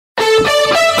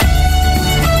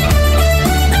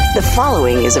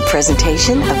following is a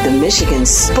presentation of the Michigan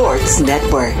Sports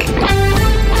Network.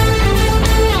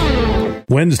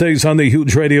 Wednesdays on the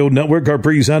Huge Radio Network are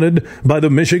presented by the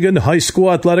Michigan High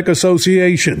School Athletic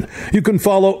Association. You can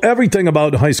follow everything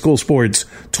about high school sports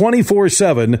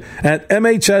 24/7 at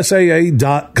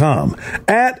MHSAA.com,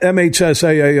 at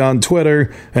MHSAA on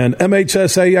Twitter, and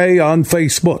MHSAA on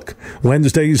Facebook.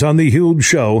 Wednesdays on the Huge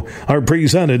Show are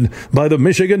presented by the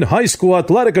Michigan High School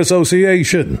Athletic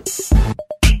Association.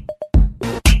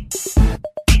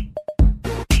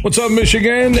 What's up,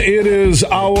 Michigan? It is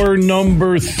hour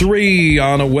number 3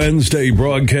 on a Wednesday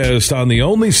broadcast on the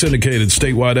only syndicated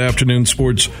statewide afternoon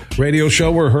sports radio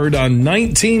show. We're heard on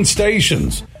 19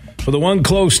 stations. For the one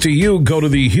close to you, go to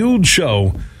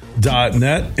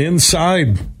thehugeshow.net.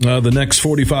 Inside the next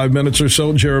 45 minutes or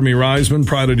so, Jeremy Reisman,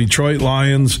 Pride of Detroit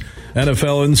Lions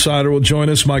NFL Insider, will join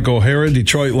us. Mike O'Hara,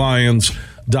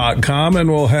 DetroitLions.com,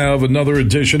 and we'll have another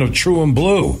edition of True and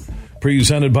Blue,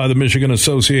 presented by the Michigan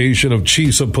Association of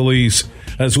Chiefs of Police,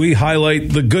 as we highlight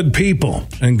the good people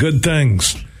and good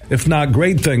things, if not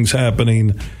great things,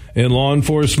 happening in law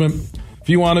enforcement. If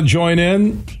you want to join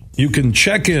in, you can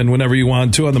check in whenever you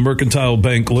want to on the Mercantile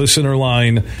Bank listener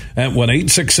line at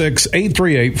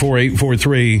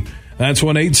 1-866-838-4843. That's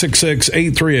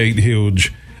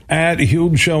 1-866-838-HUGE. At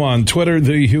Huge Show on Twitter,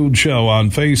 The Huge Show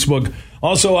on Facebook.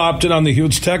 Also opted on the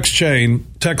Huge text chain.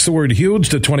 Text the word HUGE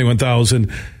to 21,000.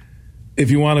 If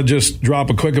you want to just drop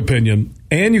a quick opinion.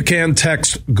 And you can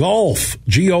text GOLF,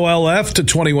 GOLF, to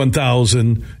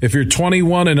 21,000. If you're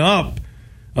 21 and up,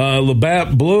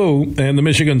 Labatt Blue and the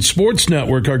Michigan Sports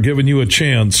Network are giving you a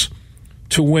chance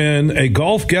to win a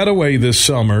golf getaway this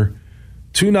summer.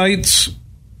 2 nights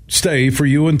stay for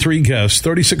you and 3 guests,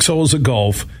 36 holes of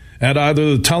golf at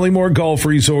either the Tullymore Golf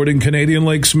Resort in Canadian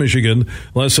Lakes, Michigan,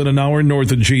 less than an hour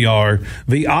north of GR,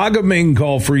 the Agaming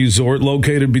Golf Resort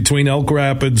located between Elk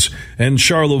Rapids and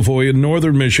Charlevoix in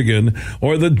northern Michigan,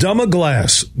 or the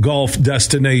Dumaglass Golf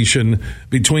Destination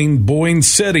between Boyne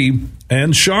City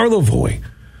and Charlevoix.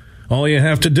 All you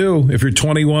have to do, if you're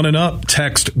 21 and up,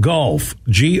 text GOLF,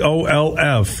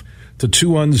 GOLF, to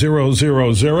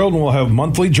 21000, and we'll have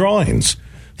monthly drawings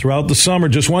throughout the summer.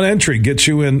 Just one entry gets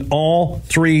you in all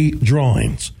 3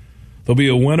 drawings. There'll be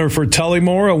a winner for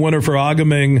Tullymore, a winner for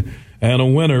Agaming, and a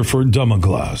winner for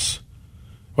Dumaglass.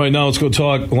 Right now, let's go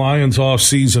talk Lions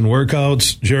off-season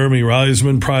workouts. Jeremy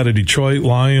Reisman, Pride of Detroit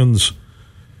Lions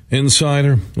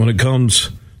Insider, when it comes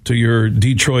to your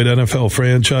Detroit NFL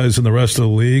franchise and the rest of the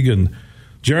league. And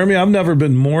Jeremy, I've never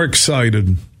been more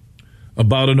excited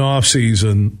about an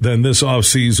off-season than this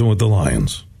off-season with the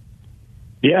Lions.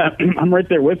 Yeah, I'm right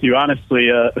there with you, honestly,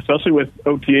 especially with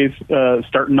OTAs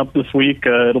starting up this week.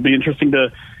 It'll be interesting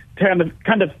to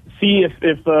kind of see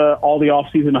if all the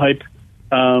off-season hype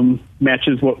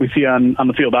matches what we see on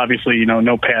the field. Obviously,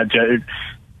 no pads yet.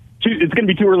 It's going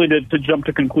to be too early to jump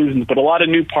to conclusions, but a lot of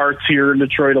new parts here in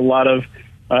Detroit, a lot of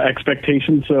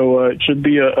expectations. So it should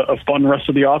be a fun rest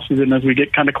of the offseason as we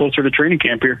get kind of closer to training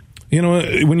camp here.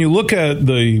 When you look at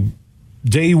the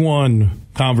day one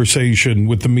conversation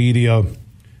with the media,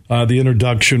 the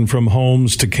introduction from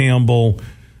Holmes to Campbell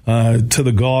to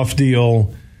the Goff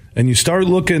deal, and you start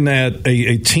looking at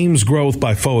a team's growth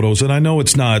by photos, and I know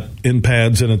it's not in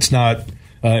pads and it's not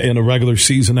in a regular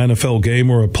season NFL game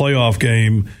or a playoff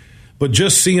game, but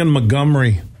just seeing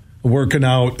Montgomery working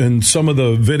out and some of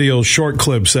the video short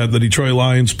clips that the Detroit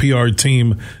Lions PR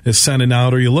team is sending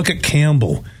out, or you look at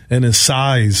Campbell and his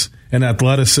size and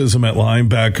athleticism at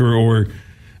linebacker, or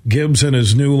Gibbs in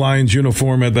his new Lions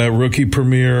uniform at that rookie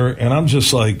premiere, and I'm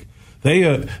just like,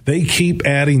 they keep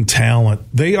adding talent.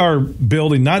 They are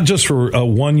building not just for a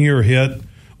one-year hit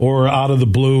or out of the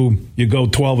blue you go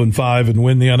 12-5 and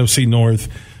win the NFC North.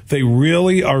 They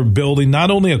really are building not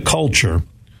only a culture,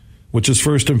 which is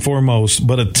first and foremost,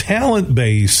 but a talent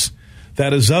base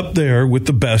that is up there with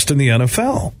the best in the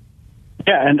NFL.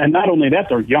 Yeah, and not only that,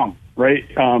 they're young. Right,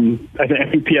 I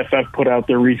think PFF put out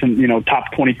their recent,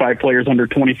 top 25 players under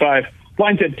 25.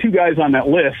 Lions had 2 guys on that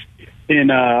list in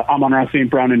Amon-Ra St.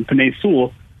 Brown and Penei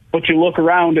Sewell. But you look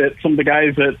around at some of the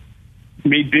guys that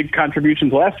made big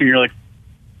contributions last year, you're like,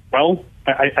 well,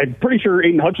 I'm pretty sure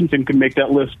Aiden Hutchinson could make that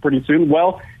list pretty soon.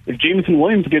 Well, if Jameson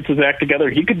Williams gets his act together,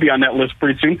 he could be on that list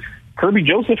pretty soon. Kirby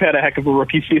Joseph had a heck of a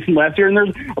rookie season last year, and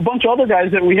there's a bunch of other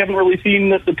guys that we haven't really seen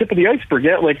the tip of the iceberg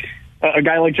yet, like a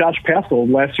guy like Josh Paschal,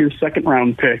 last year's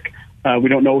second-round pick. We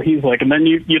don't know what he's like. And then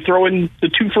you throw in the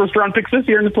 2 first-round picks this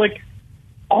year, and it's like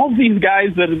all these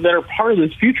guys that are part of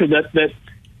this future that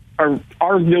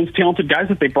are those talented guys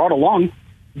that they brought along,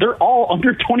 they're all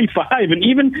under 25. And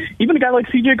even a guy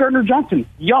like C.J. Gardner-Johnson,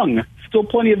 young, still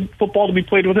plenty of football to be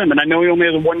played with him. And I know he only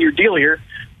has a 1-year deal here,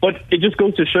 But it just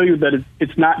goes to show you that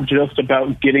it's not just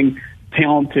about getting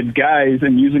talented guys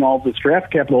and using all of this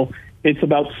draft capital. It's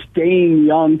about staying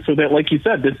young so that, like you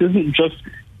said, this isn't just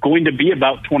going to be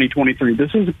about 2023. This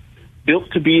is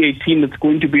built to be a team that's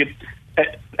going to be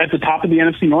at the top of the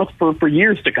NFC North for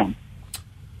years to come.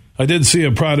 I did see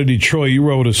a Pride of Detroit. You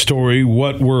wrote a story,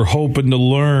 what we're hoping to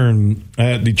learn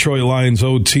at Detroit Lions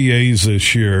OTAs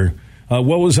this year.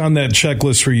 What was on that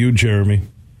checklist for you, Jeremy?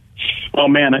 Oh,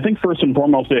 man, I think first and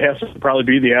foremost, it has to probably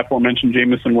be the aforementioned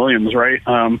Jameson Williams, right?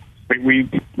 We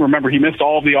remember he missed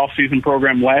all of the offseason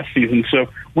program last season, so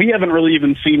we haven't really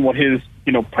even seen what his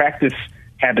practice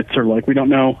habits are like. We don't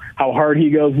know how hard he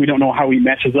goes. We don't know how he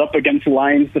matches up against the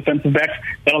Lions defensive backs.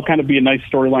 That'll kind of be a nice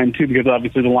storyline too, because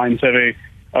obviously the Lions have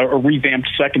a revamped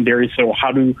secondary. So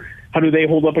how do they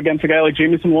hold up against a guy like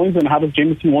Jameson Williams, and how does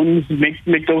Jameson Williams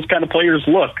make those kind of players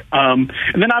look? And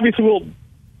then obviously we'll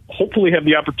hopefully have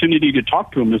the opportunity to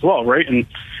talk to him as well, right? And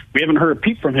we haven't heard a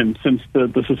peep from him since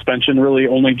the suspension. Really,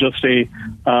 only just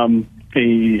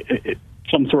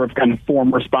some sort of kind of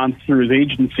form response through his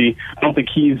agency. I don't think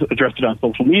he's addressed it on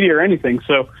social media or anything.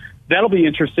 So that'll be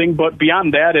interesting. But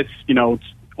beyond that, it's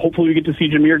hopefully we get to see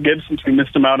Jahmyr Gibbs, since we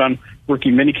missed him out on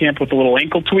rookie minicamp with a little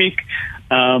ankle tweak.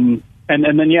 And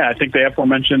then, I think the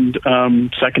aforementioned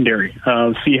secondary.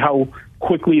 See how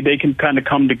quickly they can kind of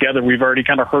come together. We've already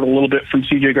kind of heard a little bit from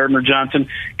C.J. Gardner-Johnson.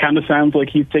 Kind of sounds like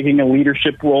he's taking a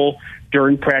leadership role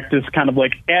during practice, kind of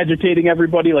like agitating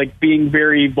everybody, like being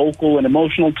very vocal and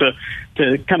emotional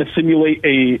to kind of simulate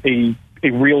a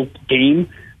real game.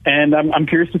 And I'm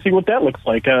curious to see what that looks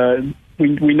like.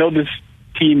 We know this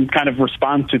team kind of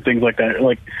responds to things like that,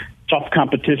 like tough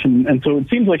competition. And so it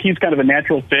seems like he's kind of a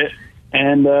natural fit.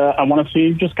 And I want to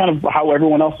see just kind of how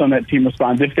everyone else on that team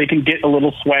responds, if they can get a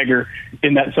little swagger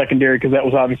in that secondary, because that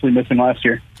was obviously missing last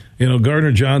year.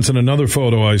 Gardner-Johnson, another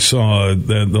photo I saw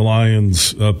that the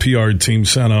Lions PR team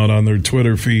sent out on their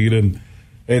Twitter feed, and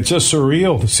it's just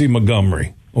surreal to see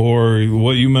Montgomery, or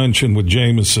what you mentioned with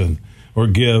Jameson or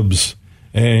Gibbs,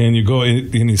 and you go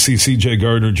and you see C.J.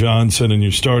 Gardner-Johnson, and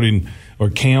you're starting, or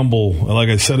Campbell, like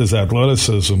I said, his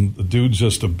athleticism, the dude's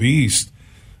just a beast.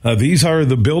 These are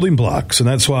the building blocks, and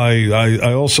that's why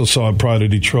I also saw at Pride of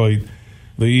Detroit,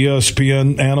 the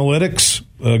ESPN analytics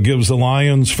gives the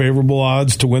Lions favorable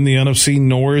odds to win the NFC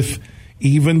North,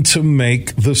 even to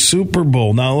make the Super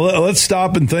Bowl. Now, let's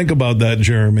stop and think about that,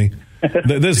 Jeremy.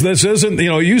 This isn't,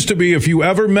 it used to be if you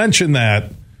ever mentioned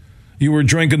that, you were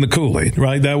drinking the Kool-Aid,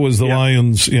 right? That was the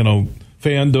Lions,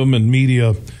 fandom and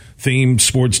media themed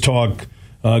sports talk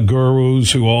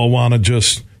gurus who all want to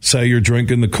just say you're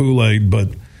drinking the Kool-Aid, but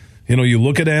you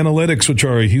look at analytics, which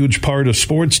are a huge part of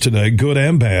sports today, good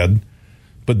and bad,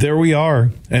 but there we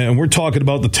are, and we're talking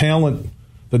about the talent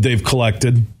that they've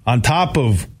collected on top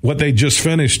of what they just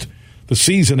finished the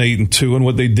season 8-2 and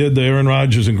what they did to Aaron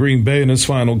Rodgers in Green Bay in his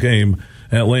final game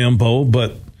at Lambeau.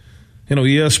 But,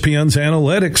 ESPN's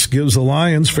analytics gives the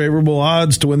Lions favorable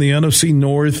odds to win the NFC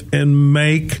North and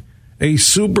make a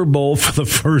Super Bowl for the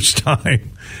first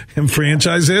time in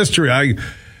franchise history.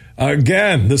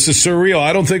 Again, this is surreal.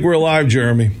 I don't think we're alive,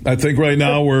 Jeremy. I think right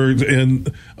now we're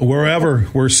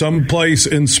we're someplace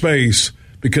in space,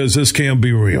 because this can't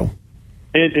be real.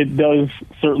 It does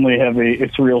certainly have a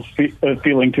surreal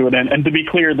feeling to it. And to be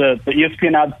clear, the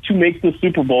ESPN odds to make the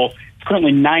Super Bowl is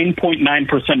currently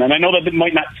 9.9%. And I know that it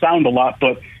might not sound a lot,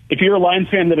 but if you're a Lions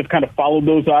fan that have kind of followed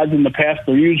those odds in the past,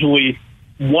 they're usually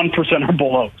 1% or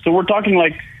below. So we're talking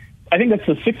like, I think that's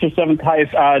the 6th or 7th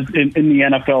highest odds in the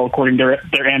NFL, according to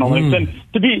their analytics. And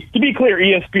to be clear,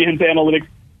 ESPN's analytics,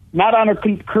 not on a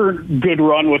current good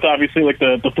run with obviously like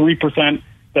the 3%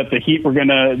 that the Heat were going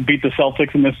to beat the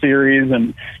Celtics in this series.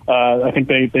 And I think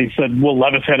they said Will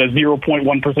Levis had a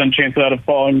 0.1% chance of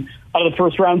falling out of the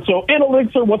first round. So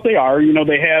analytics are what they are.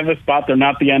 They have a spot. They're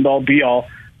not the end-all, be-all.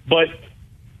 But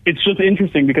it's just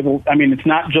interesting because, it's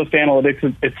not just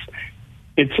analytics.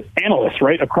 It's analysts,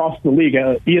 right, across the league.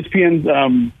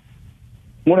 ESPN's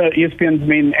one of ESPN's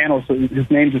main analysts,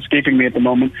 his name's escaping me at the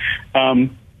moment,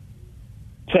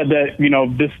 said that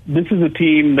this is a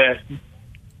team that,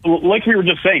 like we were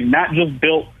just saying, not just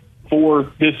built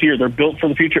for this year, they're built for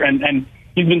the future. And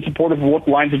he's been supportive of what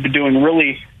the Lions have been doing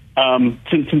really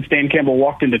since Dan Campbell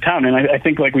walked into town. And I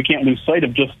think we can't lose sight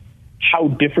of just how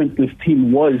different this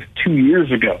team was 2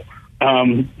 years ago.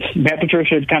 Matt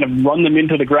Patricia had kind of run them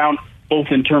into the ground, both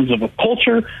in terms of a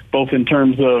culture, both in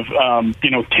terms of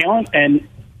talent,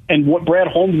 and what Brad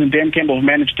Holmes and Dan Campbell have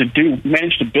managed to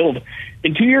build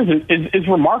in 2 years is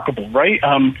remarkable, right?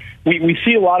 We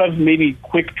see a lot of maybe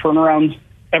quick turnarounds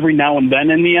every now and then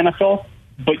in the NFL,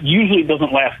 but usually it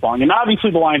doesn't last long. And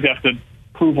obviously the Lions have to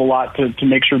prove a lot to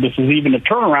make sure this is even a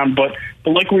turnaround. But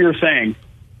like we were saying,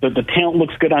 the talent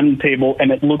looks good on the table,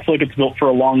 and it looks like it's built for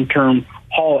a long-term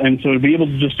haul. And so to be able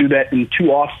to just do that in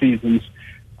 2 off seasons,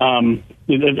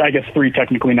 I guess 3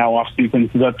 technically now off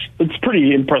seasons, it's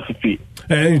pretty impressive feat.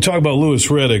 And you talk about Louis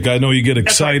Riddick. I know you get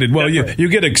excited. Right. Well, you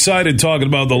get excited talking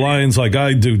about the Lions like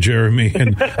I do, Jeremy,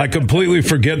 and I completely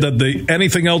forget that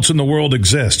anything else in the world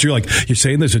exists. You're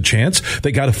saying there's a chance?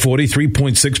 They got a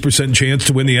 43.6% chance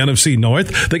to win the NFC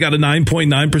North. They got a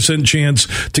 9.9%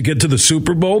 chance to get to the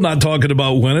Super Bowl. Not talking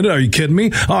about winning. Are you kidding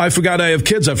me? Oh, I forgot I have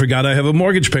kids. I forgot I have a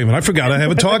mortgage payment. I forgot I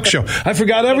have a talk show. I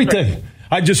forgot everything.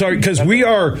 Because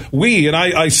and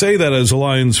I say that as a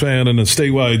Lions fan and a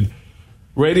statewide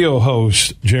radio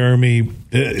host, Jeremy,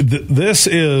 this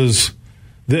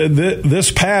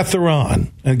path they're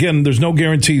on. Again, there's no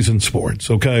guarantees in sports,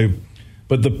 okay?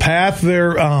 But the path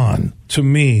they're on, to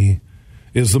me,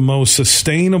 is the most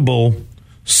sustainable,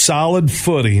 solid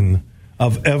footing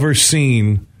I've ever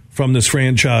seen from this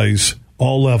franchise,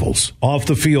 all levels, off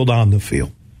the field, on the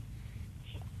field.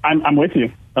 I'm with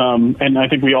you. And I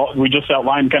think we just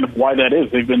outlined kind of why that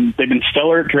is. They've been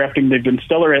stellar at drafting. They've been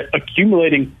stellar at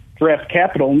accumulating draft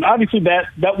capital. And obviously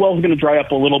that well is going to dry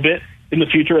up a little bit in the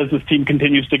future as this team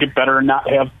continues to get better and not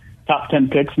have top 10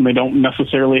 picks, and they don't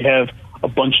necessarily have a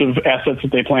bunch of assets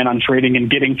that they plan on trading and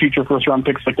getting future first-round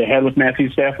picks like they had with Matthew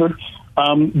Stafford.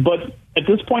 But at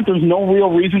this point, there's no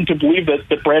real reason to believe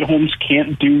that Brad Holmes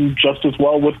can't do just as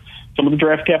well with some of the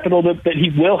draft capital that he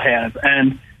will have.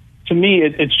 And to me,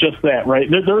 it's just that, right?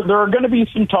 There are going to be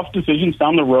some tough decisions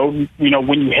down the road.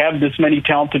 When you have this many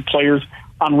talented players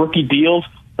on rookie deals,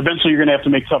 eventually you're going to have to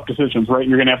make tough decisions, right?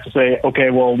 You're going to have to say,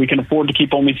 okay, well, we can afford to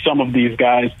keep only some of these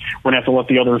guys. We're going to have to let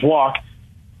the others walk.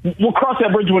 We'll cross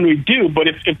that bridge when we do, but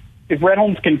if Brad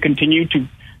Holmes can continue to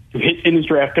hit in his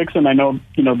draft picks, and I know,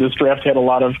 this draft had a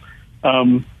lot of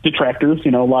detractors, a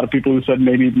lot of people who said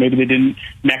maybe they didn't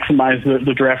maximize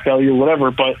the draft value or whatever,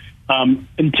 but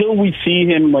until we see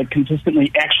him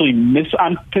consistently actually miss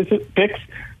on picks,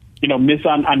 miss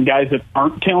on guys that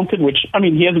aren't talented, which,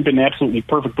 he hasn't been absolutely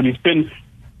perfect, but he's been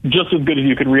just as good as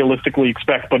you could realistically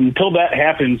expect. But until that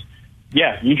happens,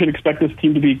 yeah, you should expect this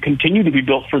team to continue to be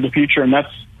built for the future, and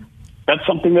that's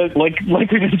something that, like we've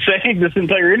been saying this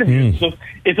entire interview,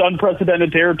 it's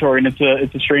unprecedented territory, and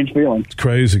it's a strange feeling. It's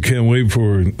crazy. Can't wait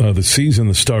for the season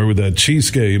to start with that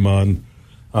Chiefs game on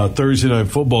Thursday Night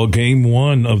Football, Game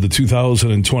 1 of the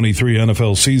 2023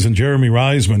 NFL season. Jeremy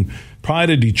Reisman, Pride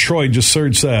of Detroit, just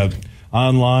search that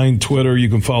online, Twitter. You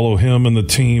can follow him and the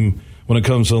team when it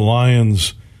comes to the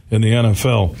Lions in the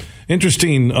NFL.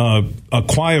 Interesting, a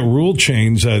quiet rule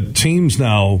change that teams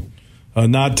now,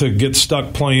 not to get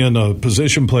stuck playing a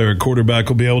position player at quarterback,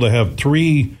 will be able to have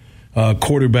 3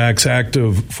 quarterbacks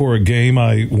active for a game.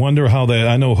 I wonder how that,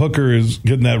 I know Hooker is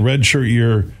getting that redshirt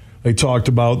year they talked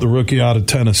about, the rookie out of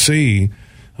Tennessee.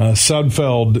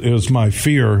 Sudfeld is my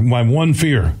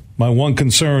one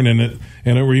concern, and it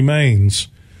remains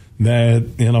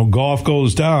that, Goff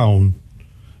goes down,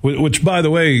 which, by the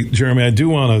way, Jeremy, I do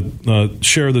want to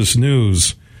share this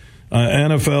news.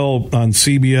 NFL on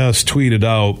CBS tweeted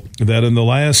out that in the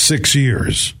last 6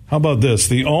 years, how about this,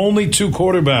 the only 2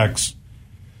 quarterbacks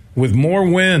with more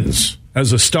wins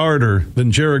as a starter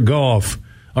than Jared Goff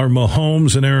are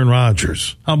Mahomes and Aaron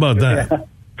Rodgers. How about that? Yeah.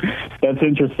 That's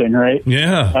interesting, right?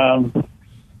 Yeah.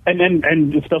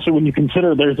 And especially when you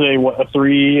consider there's a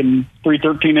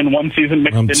 3-13-1 season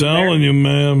mixed in. I'm telling you,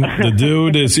 man, the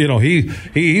dude is,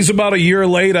 he's about a year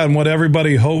late on what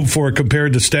everybody hoped for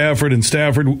compared to Stafford, and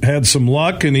Stafford had some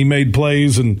luck and he made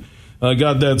plays and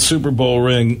got that Super Bowl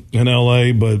ring in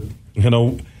LA. But,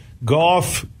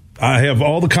 Goff, I have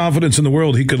all the confidence in the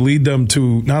world he could lead them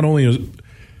to not only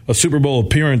a Super Bowl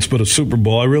appearance, but a Super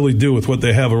Bowl. I really do, with what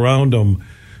they have around him.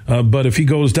 But if he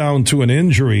goes down to an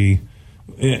injury,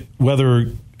 whether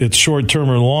it's short-term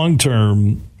or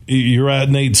long-term, you're at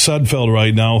Nate Sudfeld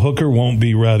right now. Hooker won't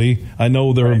be ready. I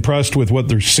know they're impressed with what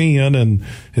they're seeing and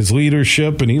his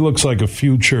leadership, and he looks like a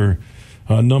future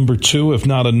number 2, if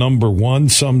not a number 1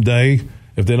 someday,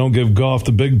 if they don't give Goff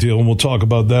the big deal, and we'll talk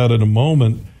about that in a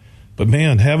moment. But,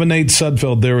 man, having Nate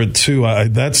Sudfeld there at 2,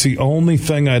 that's the only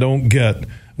thing I don't get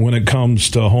when it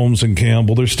comes to Holmes and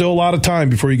Campbell. There's still a lot of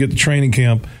time before you get to training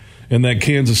camp in that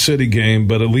Kansas City game,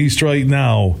 but at least right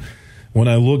now, when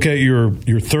I look at your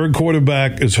third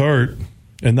quarterback is hurt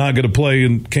and not going to play,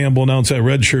 and Campbell announced that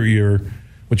redshirt year,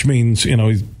 which means,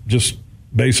 he's just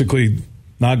basically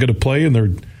not going to play,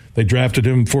 and they drafted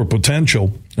him for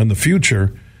potential in the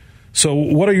future. So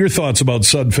what are your thoughts about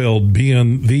Sudfeld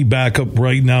being the backup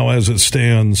right now as it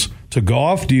stands to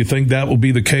Goff? Do you think that will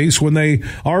be the case when they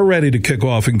are ready to kick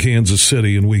off in Kansas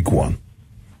City in week 1?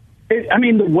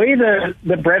 The way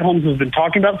that Brad Holmes has been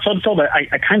talking about Sudfeld,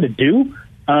 I kind of do.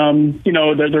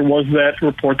 There was that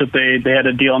report that they had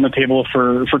a deal on the table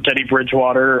for Teddy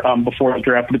Bridgewater before the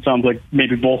draft, but it sounds like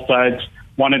maybe both sides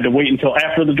wanted to wait until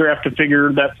after the draft to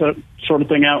figure that sort of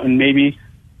thing out. And maybe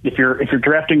if you're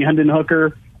drafting Hendon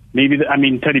Hooker,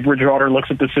 Teddy Bridgewater looks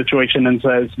at the situation and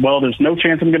says, well, there's no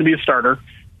chance I'm going to be a starter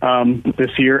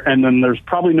this year, and then there's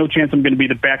probably no chance I'm going to be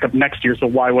the backup next year, so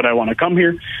why would I want to come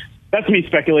here? That's me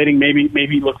speculating. Maybe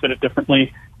he looks at it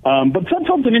differently. But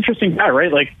Sudfeld's an interesting guy,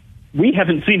 right? Like, we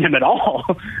haven't seen him at all.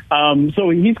 So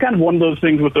he's kind of one of those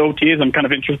things with the OTAs I'm kind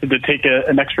of interested to take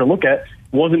an extra look at.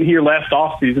 Wasn't here last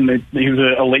offseason. He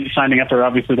was a late signing after,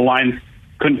 obviously, the Lions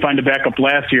couldn't find a backup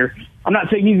last year. I'm not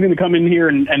saying he's going to come in here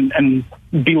and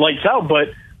be lights out, but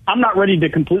I'm not ready to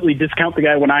completely discount the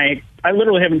guy when I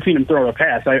literally haven't seen him throw a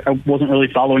pass. I wasn't really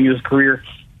following his career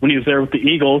when he was there with the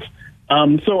Eagles.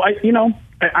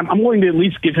 I'm willing to at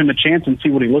least give him a chance and see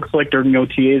what he looks like during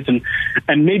OTAs,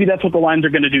 and maybe that's what the Lions are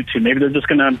going to do too. Maybe they're just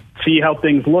going to see how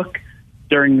things look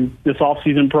during this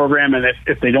offseason program, and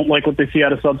if they don't like what they see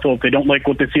out of Sudfeld, if they don't like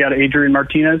what they see out of Adrian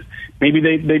Martinez, maybe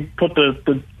they put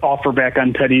the offer back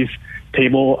on Teddy's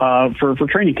table for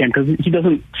training camp, because he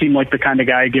doesn't seem like the kind of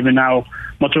guy, given how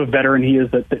much of a veteran he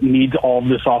is, that needs all of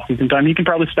this offseason time. He can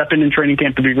probably step in training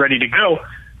camp to be ready to go.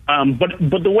 But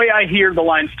the way I hear the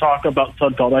Lions talk about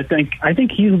Sudfeld, I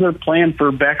think he's their plan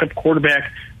for backup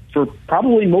quarterback for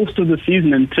probably most of the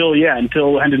season until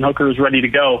Hendon Hooker is ready to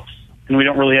go. And we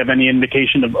don't really have any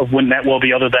indication of when that will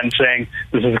be, other than saying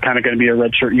this is kind of going to be a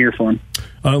redshirt year for him.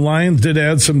 Lions did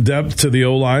add some depth to the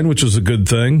O-line, which is a good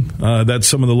thing. That's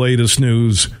some of the latest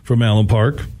news from Allen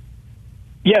Park.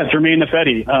 Yeah, Jermaine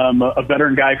Ifedi, a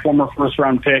veteran guy, former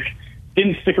first-round pick.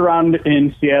 Didn't stick around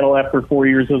in Seattle after 4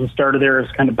 years as a starter there.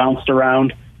 Has kind of bounced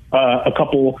around a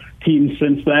couple teams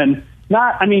since then.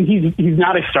 He's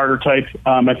not a starter type.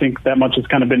 I think that much has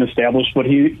kind of been established, but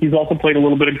he's also played a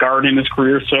little bit of guard in his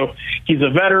career. So he's a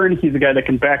veteran. He's a guy that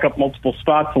can back up multiple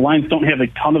spots. The Lions don't have a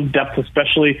ton of depth,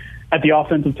 especially at the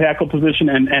offensive tackle position.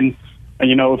 And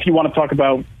if you want to talk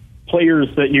about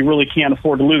players that you really can't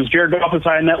afford to lose, Jared Goff is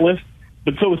high on that list.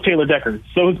 But so is Taylor Decker.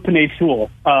 So is Penei Sewell.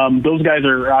 Those guys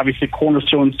are obviously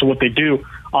cornerstones to what they do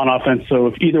on offense. So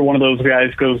if either one of those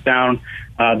guys goes down,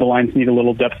 the Lions need a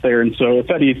little depth there. And so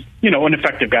Ifedi's, an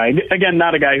effective guy. Again,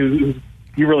 not a guy who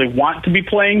you really want to be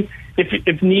playing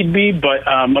if need be, but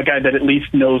a guy that at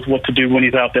least knows what to do when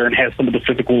he's out there and has some of the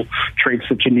physical traits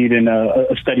that you need in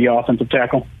a steady offensive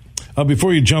tackle.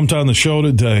 Before you jumped on the show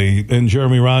today, and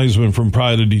Jeremy Reisman from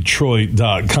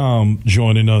PrideOfDetroit.com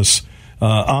joining us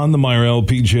on the Meyer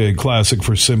LPGA Classic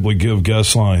for Simply Give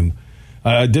guest line.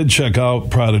 I did check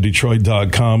out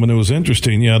PrideOfDetroit.com, and it was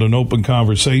interesting. You had an open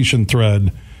conversation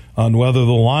thread on whether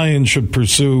the Lions should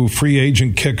pursue free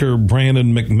agent kicker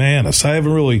Brandon McManus. I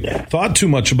haven't really thought too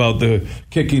much about the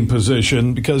kicking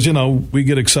position because, we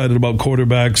get excited about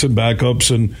quarterbacks and backups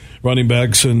and running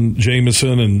backs and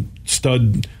Jameson and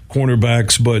stud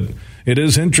cornerbacks, but it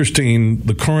is interesting,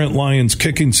 the current Lions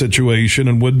kicking situation,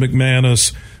 and would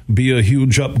McManus be a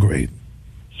huge upgrade?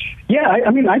 Yeah,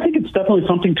 I think it's definitely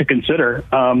something to consider.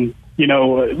 Michael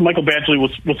Badgley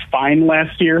was fine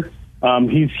last year.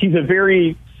 He's a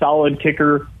very solid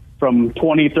kicker from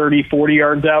 20, 30, 40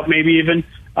 yards out, maybe even,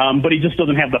 but he just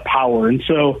doesn't have the power. And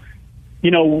so,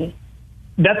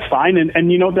 that's fine. And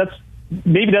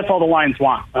maybe that's all the Lions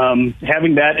want.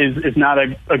 Having that is not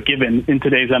a given in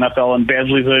today's NFL, and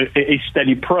Badgley's a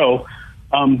steady pro.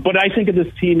 But I think of this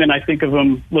team, and I think of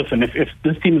them, listen, if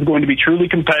this team is going to be truly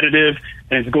competitive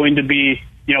and is going to be,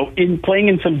 in playing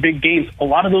in some big games, a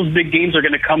lot of those big games are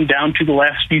going to come down to the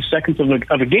last few seconds of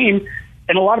a game.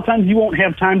 And a lot of times you won't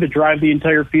have time to drive the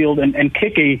entire field and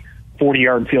kick a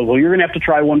 40-yard field goal. You're going to have to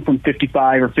try one from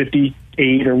 55 or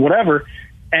 58 or whatever.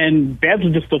 And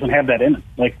Badgley just doesn't have that in him.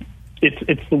 Like,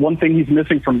 it's the one thing he's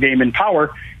missing from game and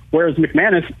power, whereas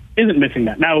McManus isn't missing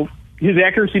that. Now, his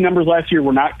accuracy numbers last year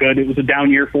were not good. It was a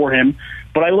down year for him.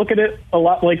 But I look at it a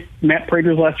lot like Matt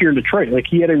Prater's last year in Detroit. Like,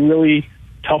 he had a really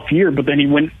tough year, but then he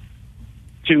went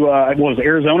to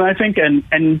Arizona, I think, and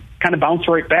kind of bounced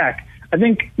right back. I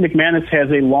think McManus has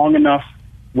a long enough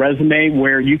resume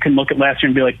where you can look at last year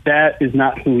and be like, that is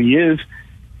not who he is.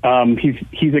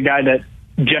 He's a guy that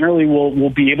generally will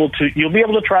be able to, you'll be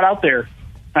able to trot out there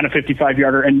on a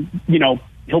 55-yarder, and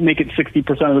he'll make it 60%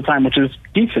 of the time, which is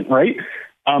decent, right?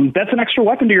 That's an extra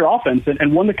weapon to your offense,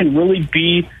 and one that can really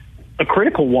be a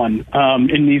critical one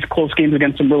in these close games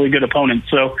against some really good opponents.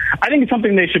 So I think it's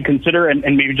something they should consider, and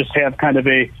maybe just have kind of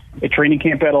a training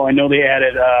camp battle. I know they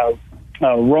added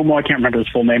Romo, I can't remember his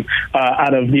full name,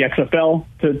 out of the XFL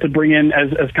to bring in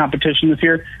as competition this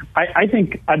year. I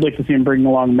think I'd like to see him bring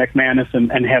along McManus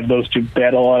and have those two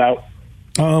battle it out.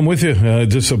 I'm with you.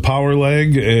 Just a power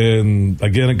leg, and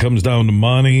again, it comes down to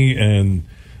money and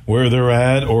where they're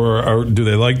at, or do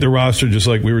they like the roster, just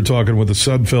like we were talking with the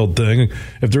Sudfeld thing.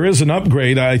 If there is an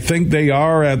upgrade, I think they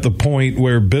are at the point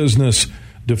where business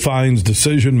defines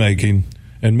decision-making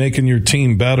and making your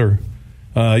team better.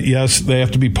 Yes, they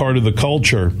have to be part of the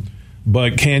culture,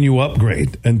 but can you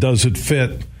upgrade, and does it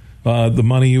fit the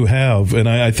money you have? And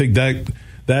I think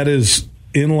that is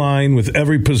in line with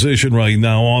every position right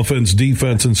now, offense,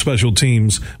 defense, and special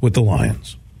teams with the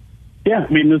Lions. Yeah,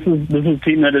 I mean, this is a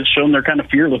team that has shown they're kind of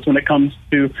fearless when it comes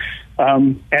to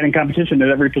adding competition at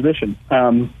every position.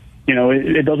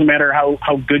 It doesn't matter how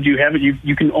good you have it.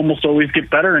 You can almost always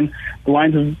get better, and the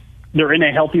Lions, they're in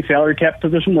a healthy salary cap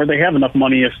position where they have enough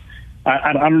money. If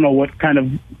I don't know what kind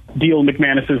of deal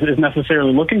McManus is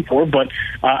necessarily looking for, but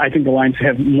I think the Lions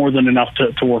have more than enough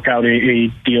to work out a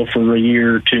deal for a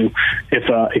year or two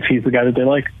if he's the guy that they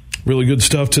like. Really good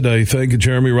stuff today. Thank you,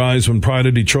 Jeremy Reisman,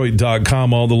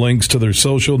 prideofdetroit.com. All the links to their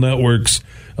social networks,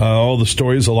 all the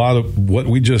stories, a lot of what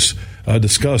we just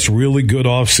discussed. Really good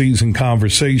off-season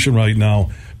conversation right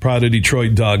now.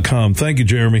 prideofdetroit.com. Thank you,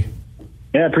 Jeremy.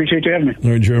 Yeah, appreciate you having me.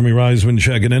 All right, Jeremy Reisman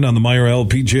checking in on the Meyer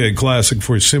LPGA Classic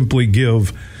for Simply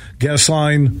Give. Guest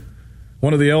line,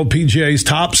 one of the LPGA's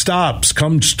top stops,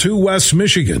 comes to West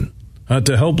Michigan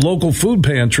to help local food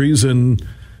pantries and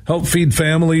help feed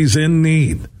families in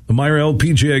need. The Meyer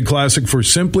LPGA Classic for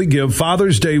Simply Give,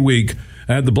 Father's Day week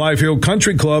at the Blythefield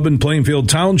Country Club in Plainfield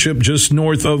Township, just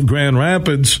north of Grand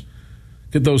Rapids.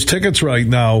 Get those tickets right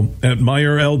now at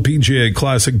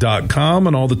MeyerLPGAClassic.com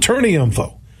and all the tourney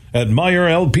info at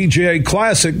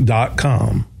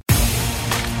MeyerLPGAClassic.com.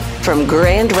 From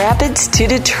Grand Rapids to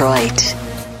Detroit,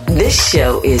 this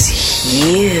show is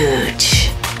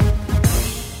huge.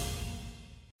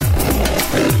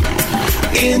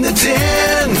 In the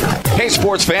Den. Hey,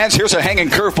 sports fans, here's a hanging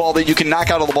curveball that you can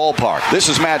knock out of the ballpark. This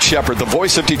is Matt Shepard, the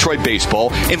voice of Detroit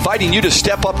baseball, inviting you to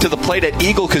step up to the plate at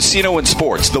Eagle Casino and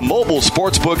Sports, the mobile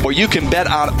sports book where you can bet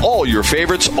on all your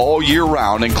favorites all year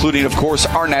round, including, of course,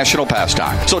 our national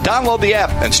pastime. So download the app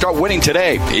and start winning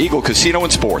today. Eagle Casino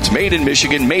and Sports, made in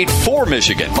Michigan, made for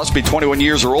Michigan. Must be 21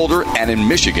 years or older and in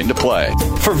Michigan to play.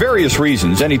 For various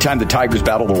reasons, anytime the Tigers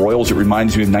battle the Royals, it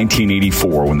reminds me of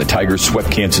 1984 when the Tigers swept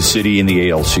Kansas City in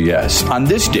the ALCS. On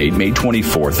this date, May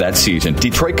 24th that season,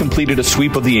 Detroit completed a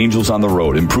sweep of the Angels on the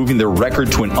road, improving their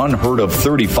record to an unheard of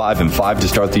 35-5 to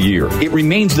start the year. It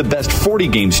remains the best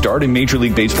 40-game start in Major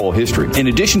League Baseball history. In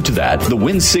addition to that, the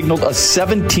win signaled a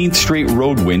 17th straight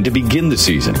road win to begin the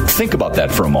season. Think about that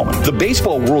for a moment. The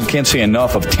baseball world can't say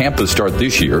enough of Tampa's start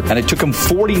this year, and it took them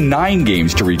 49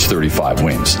 games to reach 35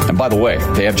 wins. And by the way,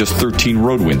 they have just 13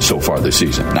 road wins so far this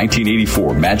season.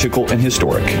 1984, magical and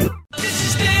historic.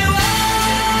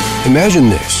 Imagine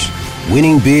this,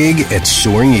 winning big at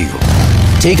Soaring Eagle.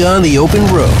 Take on the open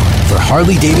road for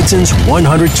Harley-Davidson's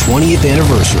 120th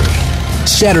anniversary.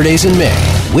 Saturdays in May,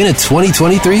 win a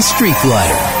 2023 Street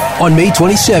Glider. On May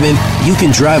 27th, you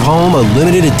can drive home a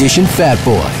limited edition Fat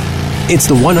Boy. It's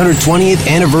the 120th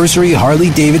anniversary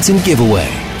Harley-Davidson giveaway.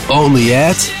 Only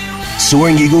at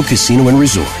Soaring Eagle Casino and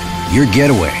Resort. Your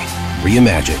getaway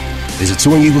reimagined. Visit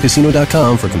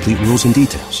SoaringEagleCasino.com for complete rules and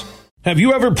details. Have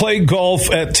you ever played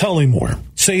golf at Tullymore,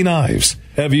 St. Ives?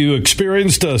 Have you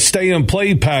experienced a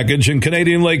stay-and-play package in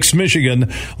Canadian Lakes,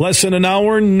 Michigan, less than an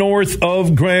hour north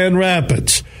of Grand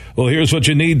Rapids? Well, here's what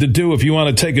you need to do if you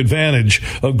want to take advantage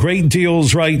of great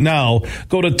deals right now.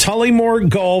 Go to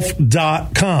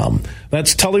TullymoreGolf.com.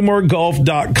 That's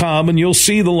TullymoreGolf.com, and you'll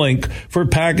see the link for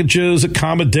packages,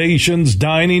 accommodations,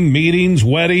 dining, meetings,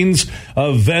 weddings,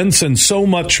 events, and so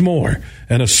much more.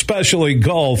 And especially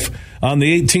golf on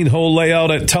the 18-hole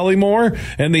layout at Tullymore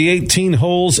and the 18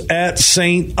 holes at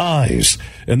St. Ives.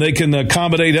 And they can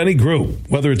accommodate any group,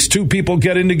 whether it's two people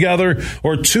getting together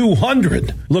or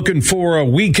 200 looking for a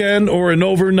weekend or an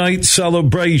overnight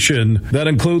celebration. That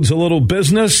includes a little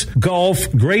business,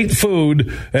 golf, great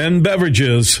food, and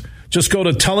beverages. Just go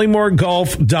to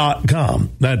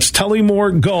TullymoreGolf.com. That's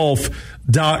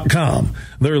TullymoreGolf.com.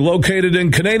 They're located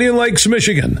in Canadian Lakes,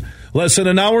 Michigan, less than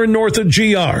an hour north of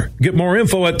GR. Get more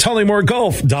info at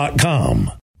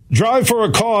TullymoreGolf.com. Drive for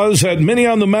a Cause at Mini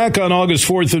on the Mac on August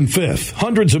 4th and 5th.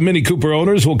 Hundreds of Mini Cooper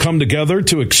owners will come together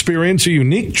to experience a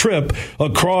unique trip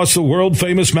across the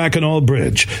world-famous Mackinac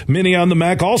Bridge. Mini on the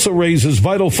Mac also raises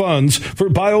vital funds for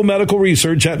biomedical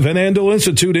research at Van Andel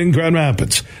Institute in Grand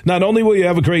Rapids. Not only will you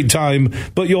have a great time,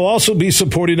 but you'll also be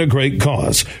supporting a great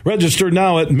cause. Register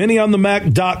now at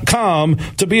minionthemac.com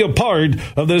to be a part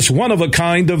of this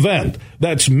one-of-a-kind event.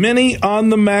 That's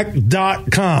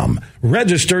minionthemac.com.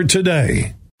 Register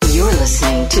today. You're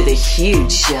listening to The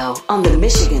Huge Show on the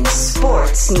Michigan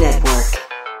Sports Network.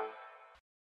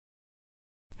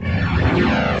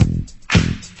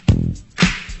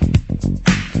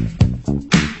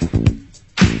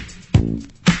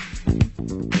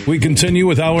 We continue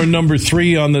with hour number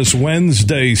 3 on this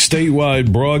Wednesday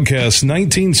statewide broadcast.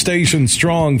 19 stations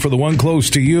strong for the one close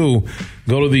to you.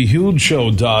 Go to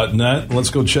thehugeshow.net.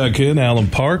 Let's go check in. Allen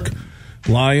Park,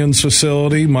 Lions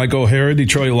facility. Mike O'Hara,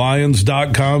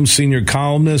 DetroitLions.com, senior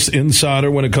columnist,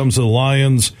 insider when it comes to the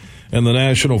Lions and the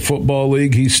National Football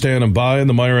League. He's standing by in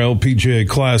the Meyer LPGA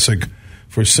Classic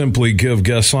for Simply Give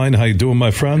guest line. How you doing,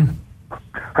 my friend?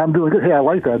 I'm doing good. Hey, I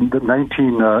like that. The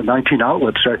 19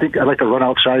 outlets. I think I'd like to run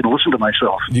outside and listen to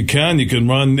myself. You can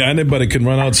run. Anybody can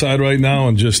run outside right now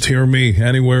and just hear me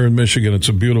anywhere in Michigan. It's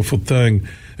a beautiful thing.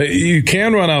 You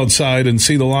can run outside and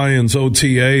see the Lions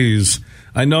OTAs.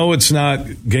 I know it's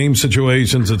not game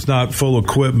situations. It's not full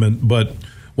equipment. But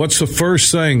what's the first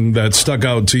thing that stuck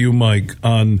out to you, Mike,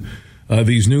 on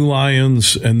these new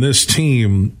Lions and this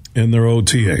team in their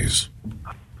OTAs?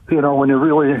 You know, when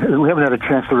we haven't had a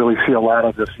chance to really see a lot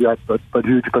of this yet, but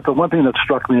the one thing that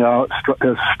struck me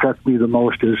the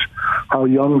most is how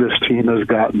young this team has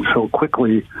gotten so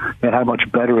quickly and how much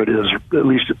better it is, at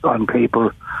least on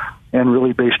paper, and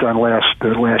really based on last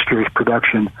year's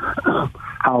production.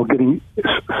 How getting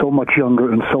so much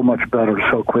younger and so much better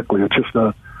so quickly. It's just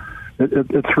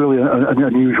it's really an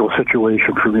unusual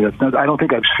situation for me. I don't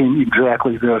think I've seen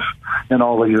exactly this in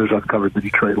all the years I've covered the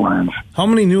Detroit Lions. How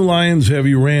many new Lions have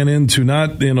you ran into?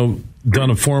 Not, done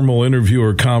a formal interview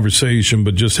or conversation,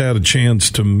 but just had a chance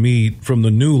to meet from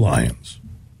the new Lions?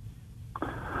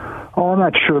 Oh, I'm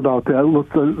not sure about that.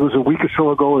 Look, it was a week or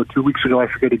so ago or 2 weeks ago, I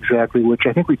forget exactly which.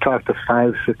 I think we talked to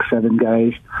 5, 6, 7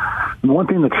 guys. And one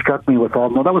thing that struck me with all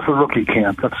of them, that was the rookie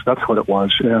camp. That's what it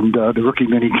was, and the rookie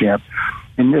mini camp.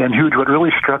 And huge. What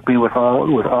really struck me with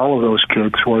all of those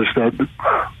kids was that,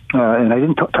 and I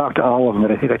didn't talk to all of them,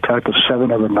 but I think I talked to 7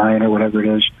 of the 9 or whatever it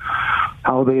is,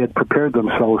 how they had prepared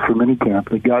themselves for minicamp.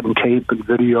 They'd gotten tape and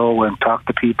video and talked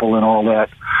to people and all that.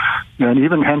 And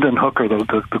even Hendon Hooker,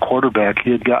 the quarterback,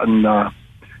 he had gotten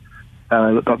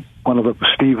one of the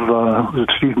Steve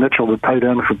Mitchell, the tight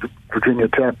end from Virginia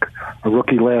Tech, a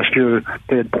rookie last year.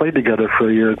 They had played together for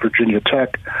a year at Virginia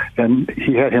Tech, and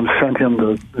he had him send him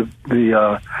the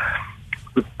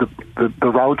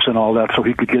routes and all that, so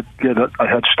he could get a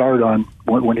head start on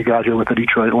when he got here with the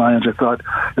Detroit Lions. I thought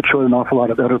it showed an awful lot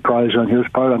of enterprise on his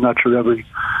part. I'm not sure every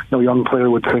young player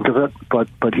would think of it, but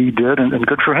he did, and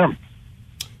good for him.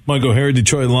 Mike O'Hara,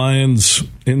 Detroit Lions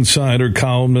insider,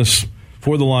 columnist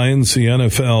for the Lions, the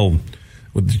NFL,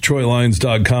 with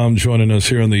DetroitLions.com, joining us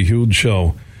here on the Huge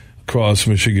Show across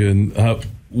Michigan.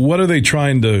 What are they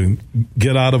trying to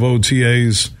get out of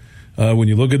OTAs? When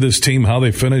you look at this team, how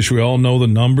they finish, we all know the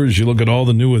numbers. You look at all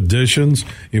the new additions.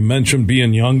 You mentioned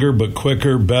being younger but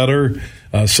quicker, better.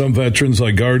 Some veterans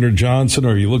like Gardner Johnson,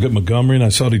 or you look at Montgomery, and I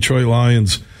saw Detroit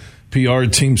Lions PR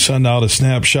team send out a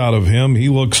snapshot of him. He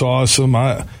looks awesome.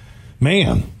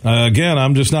 Again,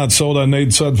 I'm just not sold on Nate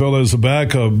Sudfeld as the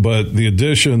backup, but the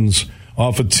additions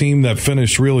off a team that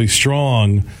finished really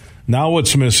strong. Now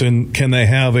what's missing? Can they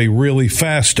have a really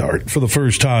fast start for the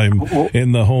first time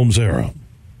in the Holmes era?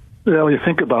 Well, you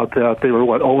think about that. They were,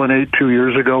 0-8 2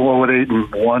 years ago,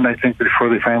 0-8-1, I think, before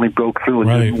they finally broke through and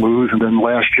didn't lose. And then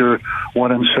last year,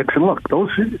 1-6. And look,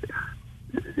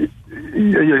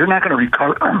 you're not going to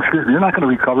recover. You're not going to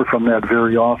recover from that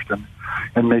very often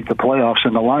and make the playoffs.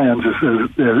 And the Lions,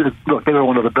 look, they were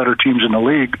one of the better teams in the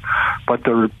league, but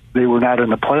they were not in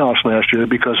the playoffs last year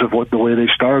because of the way they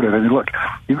started. I mean, look,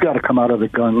 you've got to come out of the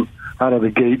gate,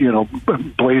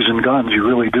 blazing guns. You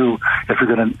really do if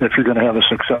you're going to have a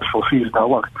successful season. Now,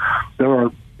 look, there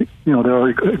are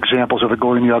examples of it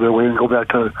going the other way, and go back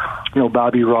to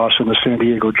Bobby Ross and the San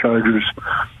Diego Chargers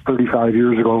 35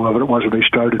 years ago, whatever it was, where they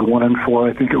started 1-4,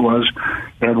 I think it was,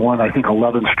 and won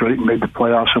 11 straight and made the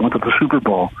playoffs and went to the Super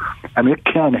Bowl. I mean, it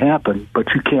can happen, but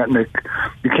you can't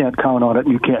count on it,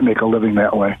 and you can't make a living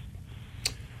that way.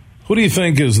 Who do you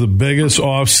think is the biggest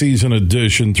off-season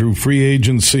addition through free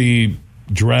agency,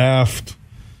 draft,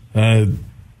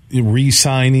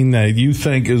 re-signing that you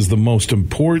think is the most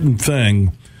important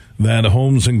thing that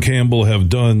Holmes and Campbell have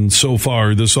done so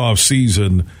far this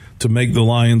offseason to make the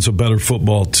Lions a better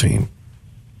football team?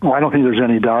 Well, I don't think there's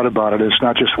any doubt about it. It's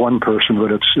not just one person,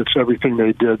 but it's everything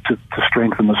they did to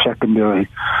strengthen the secondary.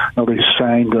 They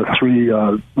signed three free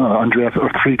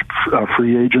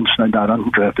agents, not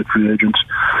undrafted free agents,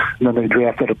 and then they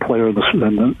drafted a player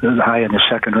high in the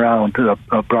second round,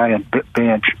 Brian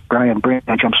Branch,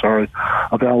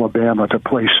 of Alabama, to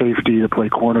play safety, to play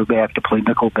cornerback, to play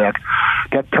nickelback.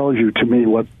 That tells you to me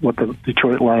what the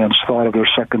Detroit Lions thought of their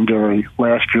secondary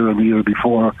last year and the year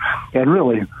before, and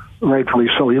really, rightfully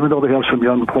so, even though they have some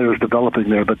young players developing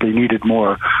there, but they needed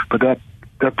more. But that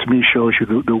to me shows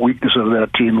you the weakness of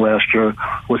that team last year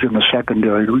was in the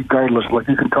secondary. Regardless, like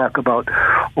you can talk about,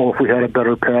 if we had a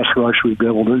better pass rush, we'd be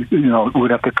able to,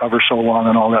 we'd have to cover so long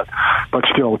and all that. But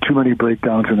still, too many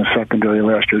breakdowns in the secondary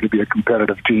last year to be a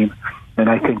competitive team. And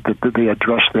I think that they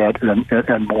addressed that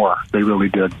and more. They really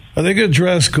did. I think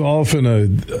addressed Goff in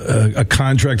a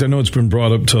contract. I know it's been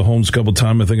brought up to Holmes a couple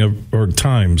times, or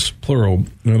times, plural.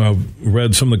 And I've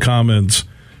read some of the comments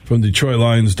from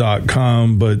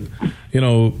DetroitLions.com. But,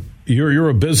 you're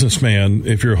a businessman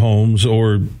if you're Holmes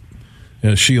or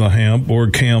Sheila Hamp or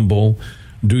Campbell.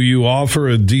 Do you offer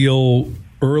a deal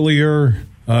earlier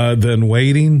than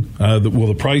waiting? Will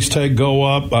the price tag go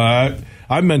up?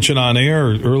 I mentioned on air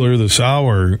earlier this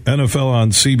hour, NFL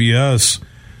on CBS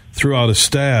threw out a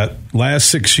stat. Last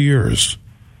 6 years,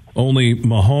 only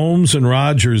Mahomes and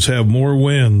Rodgers have more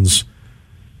wins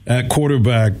at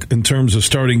quarterback in terms of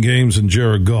starting games than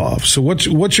Jared Goff. So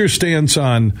what's your stance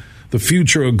on the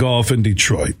future of Goff in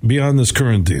Detroit beyond this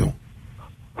current deal?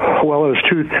 Well, there's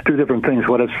two different things.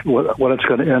 What it's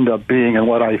going to end up being, and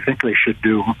what I think they should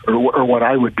do, or what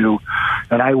I would do,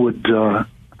 and I would.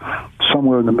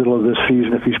 Somewhere in the middle of this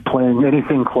season, if he's playing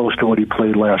anything close to what he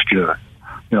played last year.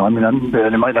 And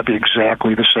it might not be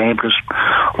exactly the same because,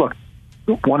 look,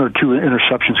 one or two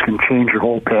interceptions can change your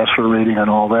whole passer rating and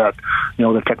all that,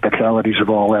 the technicalities of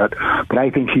all that. But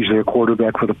I think he's their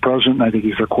quarterback for the present, and I think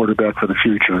he's their quarterback for the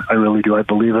future. I really do. I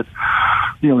believe it.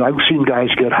 I've seen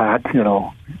guys get hot,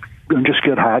 and just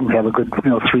get hot and have a good,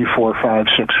 3, 4, 5,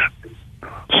 6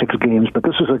 games, but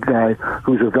this is a guy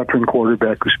who's a veteran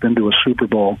quarterback who's been to a Super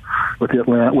Bowl with the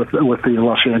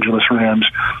Los Angeles Rams,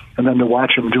 and then to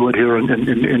watch him do it here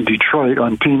in Detroit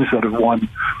on teams that have won,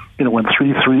 went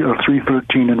 3-3 or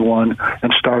 3-13-1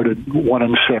 and started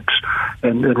 1-6,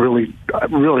 and really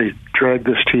drag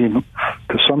this team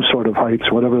to some sort of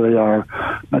heights, whatever they are.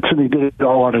 Not saying he did it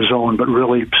all on his own, but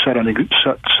really set a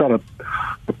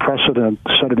precedent,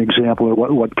 set an example of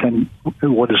what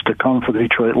is to come for the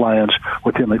Detroit Lions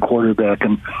with him at quarterback.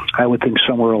 And I would think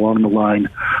somewhere along the line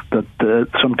that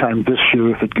sometime this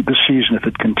year, this season, if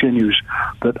it continues,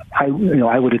 that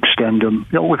I would extend him,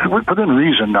 within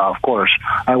reason. Now, of course,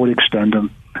 I would extend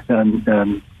him,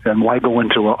 and why go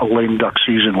into a lame duck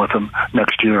season with him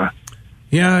next year?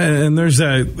 Yeah, and there's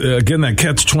that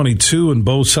catch-22 in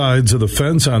both sides of the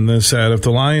fence on this, that if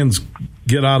the Lions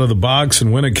get out of the box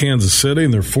and win at Kansas City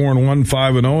and they're 4-1,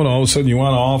 5-0, and all of a sudden you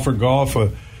want to offer Goff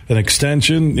an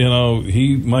extension,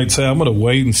 he might say, I'm going to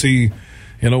wait and see,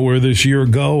 where this year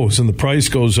goes and the price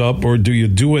goes up, or do you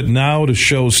do it now to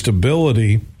show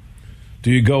stability?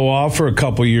 Do you go off for a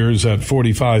couple years at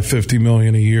 $45-50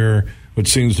 million a year, which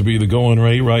seems to be the going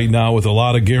rate right now with a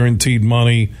lot of guaranteed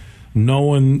money,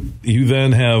 knowing you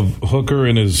then have Hooker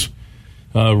in his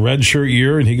redshirt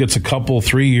year and he gets a couple,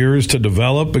 3 years to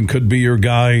develop and could be your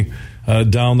guy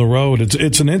down the road?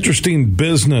 It's an interesting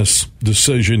business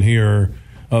decision here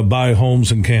by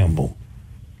Holmes and Campbell.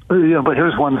 Yeah, but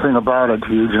here's one thing about it,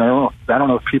 Hughes. I don't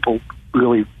know if people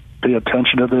really pay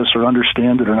attention to this or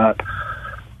understand it or not,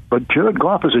 but Jared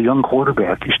Goff is a young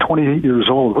quarterback. He's 28 years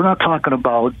old. We're not talking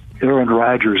about Aaron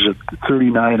Rodgers at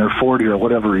 39 or 40 or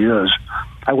whatever he is.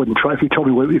 I wouldn't try. If he told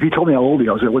me how old he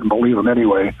was, I wouldn't believe him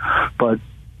anyway. But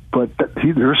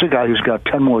there's a guy who's got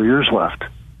 10 more years left.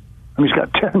 I mean, he's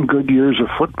got 10 good years of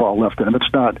football left in him.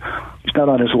 He's not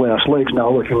on his last legs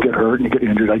now. He can get hurt and get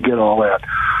injured. I get all that.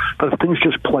 But if things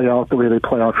just play out the way they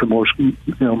play out for most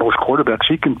quarterbacks,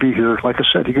 he can be here. Like I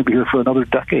said, he can be here for another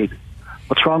decade.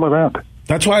 What's wrong with that?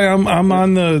 That's why I'm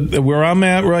on where I'm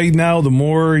at right now. The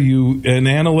more and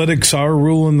analytics are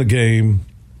ruling the game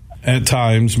at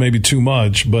times, maybe too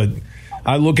much, but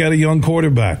I look at a young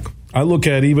quarterback. I look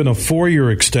at even a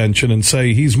 4-year extension and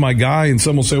say, he's my guy. And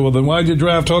some will say, well, then why'd you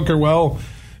draft Hooker? Well,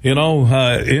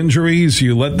 injuries,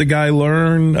 you let the guy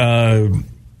learn.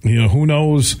 Who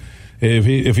knows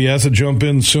if he has to jump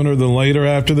in sooner than later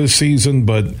after this season.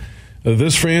 But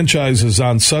this franchise is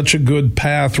on such a good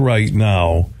path right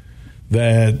now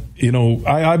that,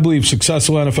 I believe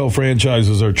successful NFL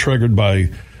franchises are triggered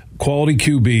by quality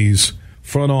QBs,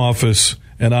 front office,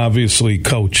 and obviously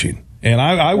coaching. And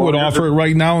I would offer it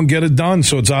right now and get it done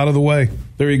so it's out of the way.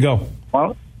 There you go.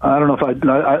 Well, I don't know if I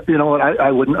you know what,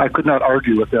 I wouldn't. I could not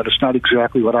argue with that. It's not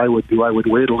exactly what I would do. I would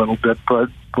wait a little bit, but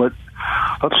let's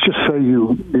just say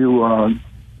you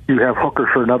have Hooker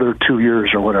for another 2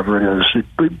 years or whatever it is,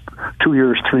 2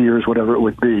 years, 3 years, whatever it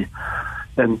would be,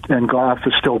 and Goff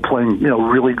is still playing,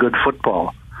 really good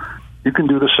football. You can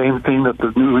do the same thing that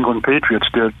the New England Patriots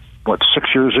did,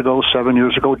 6 years ago, 7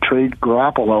 years ago, trade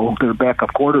Garoppolo, their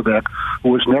backup quarterback, who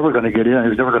was never going to get in. He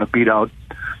was never going to beat out,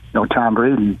 Tom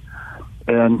Brady,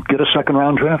 and get a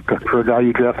second-round draft pick for a guy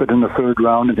you drafted in the third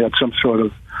round and had some sort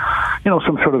of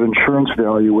insurance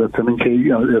value with him in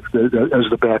case, as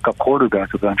the backup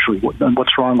quarterback eventually. And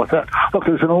what's wrong with that? Look,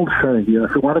 there's an old saying,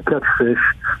 if you want to catch fish,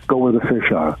 go where the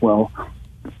fish are. Well,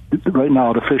 right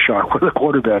now the fish are where the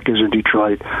quarterback is in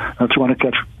Detroit. That's when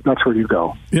that's where you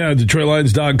go. Yeah,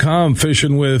 DetroitLions.com,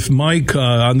 Fishing with Mike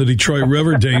on the Detroit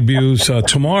River debuts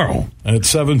tomorrow at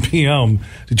 7 p.m.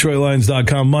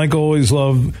 DetroitLions.com. Mike, always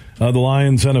love the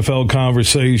Lions NFL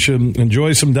conversation.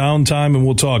 Enjoy some downtime, and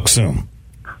we'll talk soon.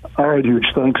 All right, huge.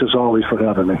 Thanks as always for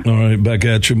having me. All right, back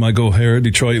at you, Mike O'Hara,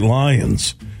 Detroit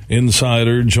Lions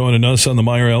insider, joining us on the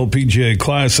Meyer LPGA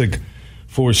Classic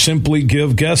for Simply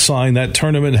Give Guest Line. That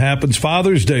tournament happens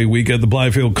Father's Day week at the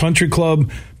Blythefield Country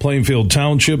Club, Plainfield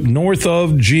Township, north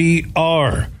of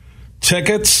GR.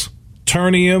 Tickets,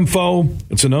 tourney info.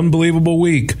 It's an unbelievable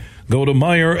week. Go to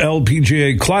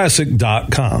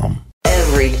MeyerLPGAClassic.com.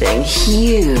 Everything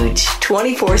huge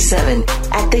 24/7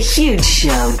 at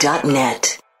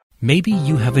thehugeshow.net. Maybe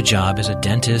you have a job as a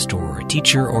dentist or a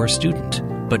teacher or a student,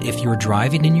 but if you're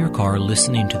driving in your car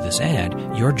listening to this ad,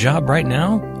 your job right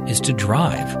now is to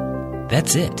drive.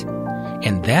 That's it.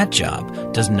 And that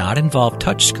job does not involve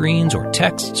touchscreens or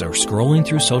texts or scrolling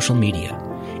through social media.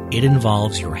 It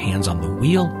involves your hands on the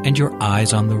wheel and your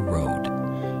eyes on the road.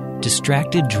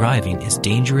 Distracted driving is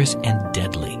dangerous and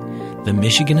deadly. The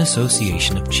Michigan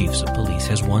Association of Chiefs of Police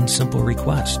has one simple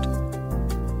request.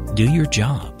 Do your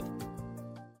job.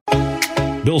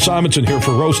 Bill Simonson here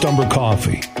for Roast Umber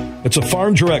Coffee. It's a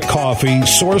farm direct coffee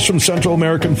sourced from Central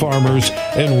American farmers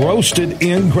and roasted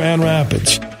in Grand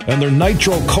Rapids. And their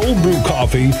Nitro Cold Brew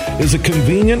Coffee is a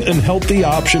convenient and healthy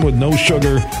option with no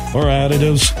sugar or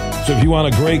additives. So if you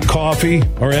want a great coffee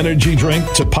or energy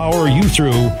drink to power you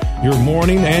through your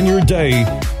morning and your day,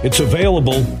 it's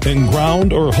available in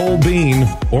ground or whole bean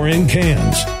or in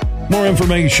cans. More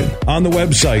information on the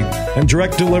website and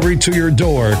direct delivery to your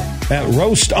door at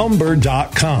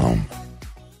roastumber.com.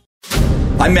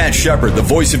 I'm Matt Shepard, the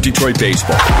voice of Detroit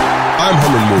baseball. I'm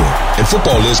Herman Moore, and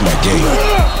football is my game.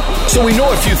 So we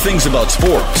know a few things about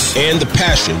sports. And the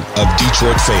passion of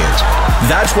Detroit fans.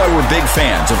 That's why we're big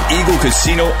fans of Eagle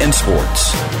Casino and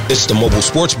Sports. It's the mobile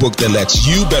sports book that lets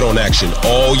you bet on action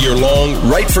all year long.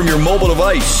 Right from your mobile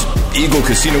device. Eagle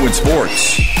Casino and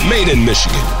Sports. Made in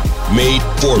Michigan. Made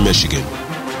for Michigan.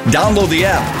 Download the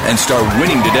app and start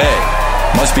winning today.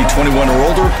 Must be 21 or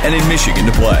older and in Michigan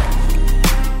to play.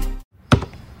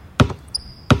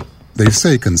 They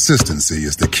say consistency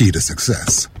is the key to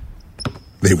success.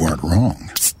 They weren't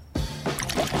wrong.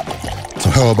 So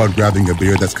how about grabbing a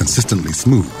beer that's consistently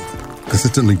smooth,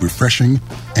 consistently refreshing,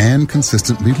 and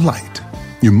consistently light?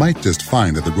 You might just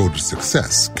find that the road to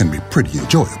success can be pretty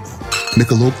enjoyable.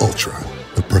 Michelob Ultra,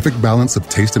 the perfect balance of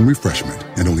taste and refreshment,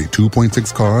 and only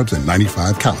 2.6 carbs and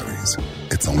 95 calories.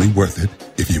 It's only worth it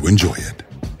if you enjoy it.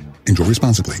 Enjoy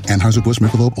responsibly. Anheuser-Busch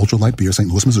Michelob Ultra Light Beer, St.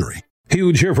 Louis, Missouri.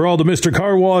 Huge here for all the Mr.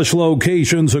 Car Wash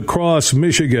locations across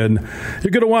Michigan.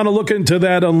 You're going to want to look into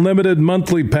that unlimited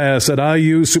monthly pass that I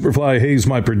use. Superfly Hayes,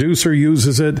 my producer,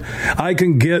 uses it. I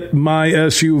can get my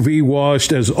SUV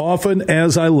washed as often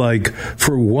as I like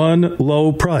for one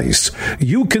low price.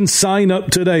 You can sign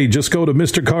up today. Just go to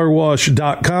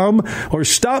MrCarWash.com or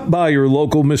stop by your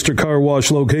local Mr. Car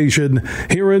Wash location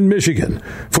here in Michigan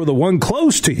for the one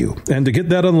close to you. And to get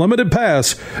that unlimited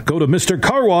pass, go to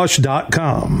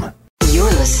MrCarWash.com.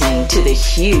 You're listening to The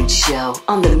Huge Show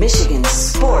on the Michigan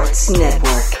Sports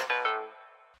Network.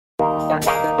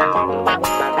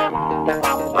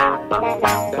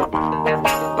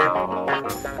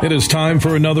 It is time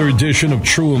for another edition of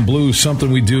True and Blue,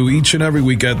 something we do each and every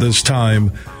week at this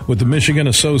time with the Michigan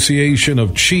Association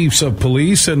of Chiefs of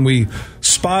Police, and we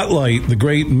spotlight the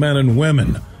great men and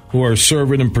women who are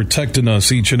serving and protecting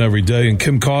us each and every day. And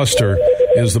Kim Koster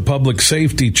is the public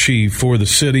safety chief for the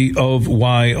city of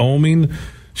Wyoming.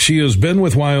 She has been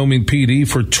with Wyoming PD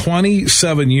for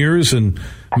 27 years in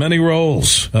many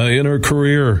roles in her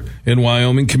career in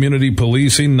Wyoming: community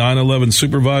policing, 9/11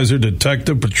 supervisor,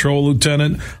 detective, patrol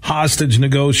lieutenant, hostage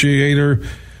negotiator,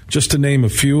 just to name a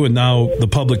few. And now the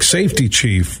public safety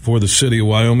chief for the city of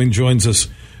Wyoming joins us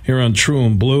here on True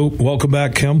and Blue. Welcome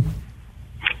back, Kim.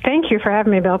 Thank you for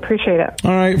having me, Bill. Appreciate it.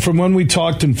 All right. From when we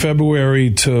talked in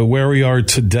February to where we are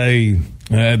today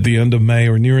at the end of May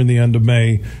or nearing the end of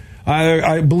May,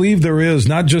 I believe there is,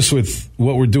 not just with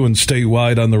what we're doing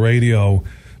statewide on the radio,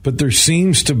 but there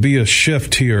seems to be a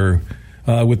shift here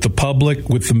with the public,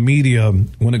 with the media,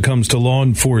 when it comes to law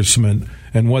enforcement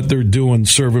and what they're doing,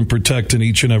 serving, protecting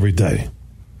each and every day.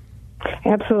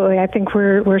 Absolutely. I think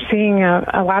we're seeing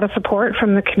a lot of support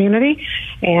from the community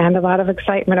and a lot of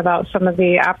excitement about some of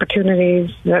the opportunities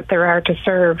that there are to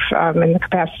serve in the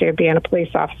capacity of being a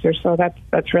police officer. So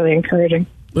that's really encouraging.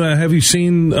 Have you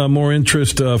seen more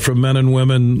interest from men and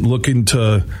women looking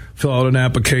to fill out an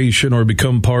application or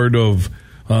become part of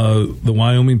the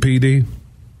Wyoming PD?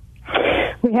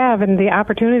 We have, and the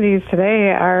opportunities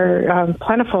today are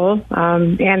plentiful,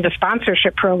 and the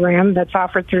sponsorship program that's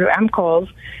offered through MCOLS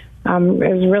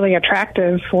is really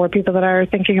attractive for people that are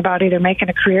thinking about either making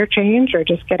a career change or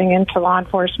just getting into law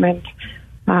enforcement,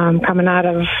 coming out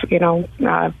of, getting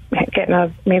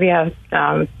maybe a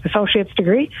associate's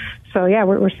degree. So, yeah,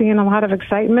 we're seeing a lot of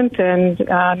excitement, and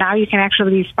now you can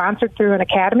actually be sponsored through an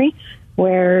academy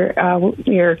where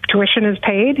your tuition is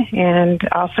paid, and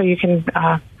also you can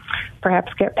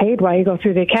perhaps get paid while you go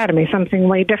through the academy, something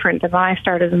way different than when I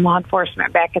started in law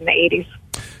enforcement back in the 80s.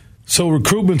 So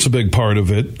recruitment's a big part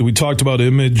of it. We talked about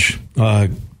image.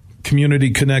 Community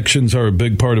connections are a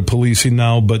big part of policing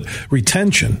now, but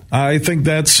retention, I think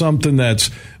that's something that's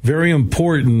very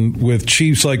important with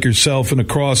chiefs like yourself and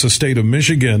across the state of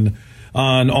Michigan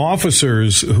on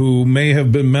officers who may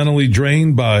have been mentally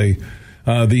drained by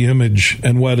the image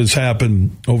and what has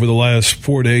happened over the last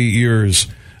 4 to 8 years.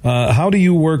 How do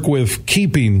you work with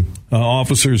keeping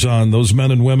officers on, those men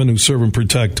and women who serve and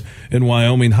protect in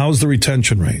Wyoming? How's the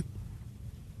retention rate?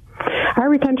 Our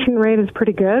retention rate is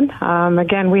pretty good.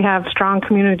 Again, we have strong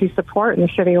community support in the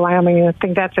city of Wyoming, and I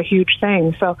think that's a huge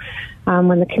thing. So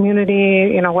when the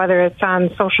community, whether it's on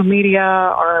social media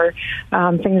or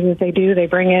things that they do, they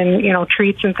bring in,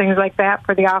 treats and things like that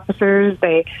for the officers.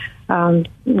 They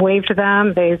wave to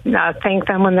them. They thank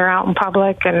them when they're out in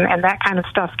public, and that kind of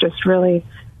stuff just really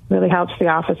helps the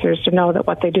officers to know that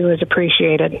what they do is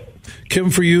appreciated.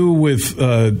 Kim, for you, with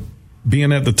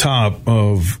being at the top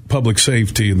of public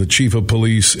safety and the chief of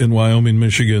police in Wyoming,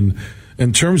 Michigan,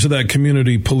 in terms of that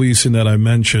community policing that I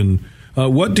mentioned,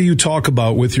 what do you talk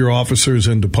about with your officers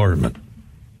and department?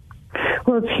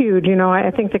 Well, it's huge.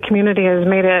 I think the community has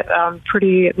made it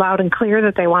pretty loud and clear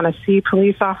that they want to see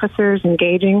police officers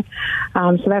engaging.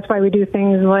 So that's why we do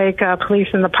things like Police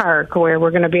in the Park, where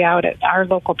we're going to be out at our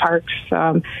local parks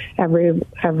every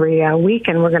week,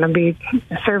 and we're going to be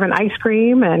serving ice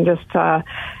cream and just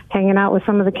hanging out with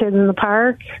some of the kids in the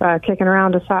park, kicking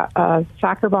around a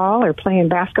soccer ball or playing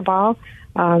basketball.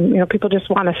 People just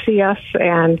want to see us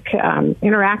and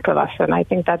interact with us, and I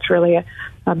think that's really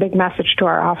a big message to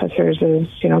our officers is,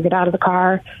 get out of the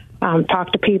car,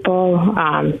 talk to people,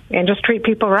 and just treat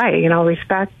people right,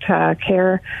 respect,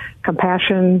 care,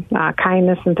 compassion,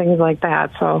 kindness, and things like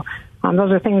that. So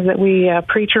those are things that we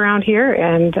preach around here,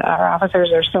 and our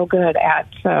officers are so good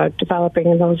at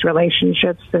developing those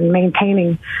relationships and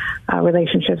maintaining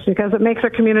relationships, because it makes our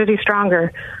community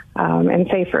stronger and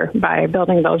safer by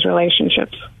building those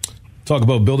relationships. Talk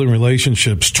about building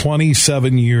relationships.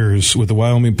 27 years with the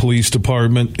Wyoming Police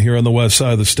Department here on the west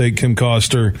side of the state. Kim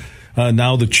Koster,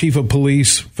 now the chief of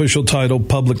police, official title,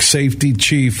 public safety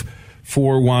chief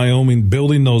for Wyoming,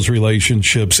 building those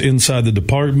relationships inside the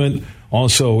department,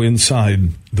 also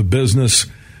inside the business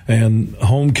and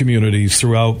home communities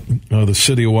throughout the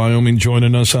city of Wyoming.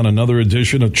 Joining us on another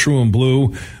edition of True and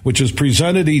Blue, which is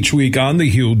presented each week on The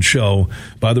Huge Show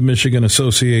by the Michigan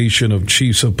Association of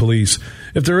Chiefs of Police.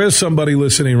 If there is somebody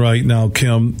listening right now,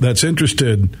 Kim, that's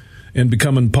interested in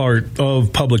becoming part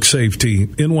of public safety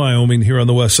in Wyoming here on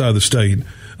the west side of the state,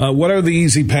 what are the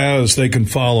easy paths they can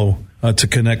follow to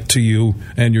connect to you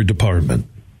and your department?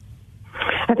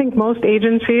 I think most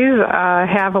agencies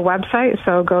have a website,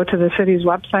 so go to the city's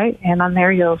website, and on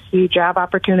there you'll see job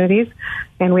opportunities,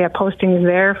 and we have postings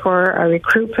there for a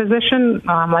recruit position.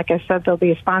 Like I said, they'll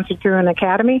be sponsored through an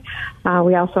academy.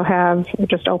 We also have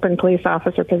just open police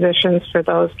officer positions for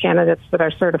those candidates that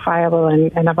are certifiable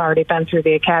and have already been through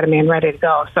the academy and ready to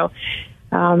go. So,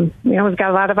 we've got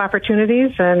a lot of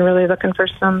opportunities and really looking for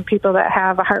some people that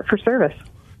have a heart for service.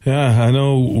 Yeah, I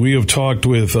know we have talked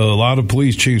with a lot of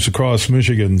police chiefs across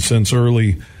Michigan since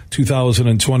early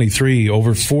 2023.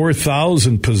 Over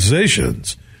 4,000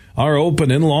 positions are open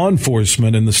in law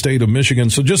enforcement in the state of Michigan.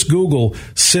 So just Google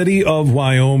City of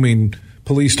Wyoming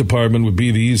Police Department would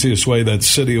be the easiest way. That's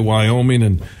City of Wyoming.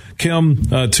 And Kim,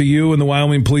 to you and the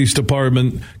Wyoming Police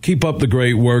Department, keep up the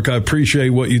great work. I appreciate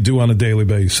what you do on a daily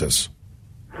basis.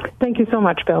 Thank you so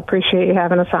much, Bill. Appreciate you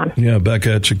having us on. Yeah, back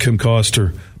at you. Kim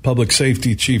Koster, Public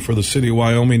Safety Chief for the City of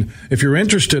Wyoming. If you're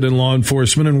interested in law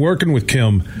enforcement and working with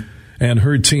Kim and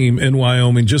her team in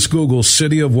Wyoming, just Google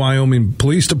City of Wyoming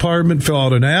Police Department, fill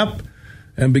out an app,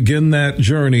 and begin that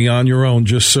journey on your own.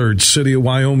 Just search City of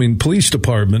Wyoming Police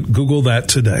Department. Google that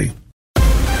today.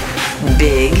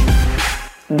 Big,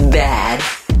 bad,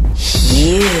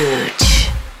 huge.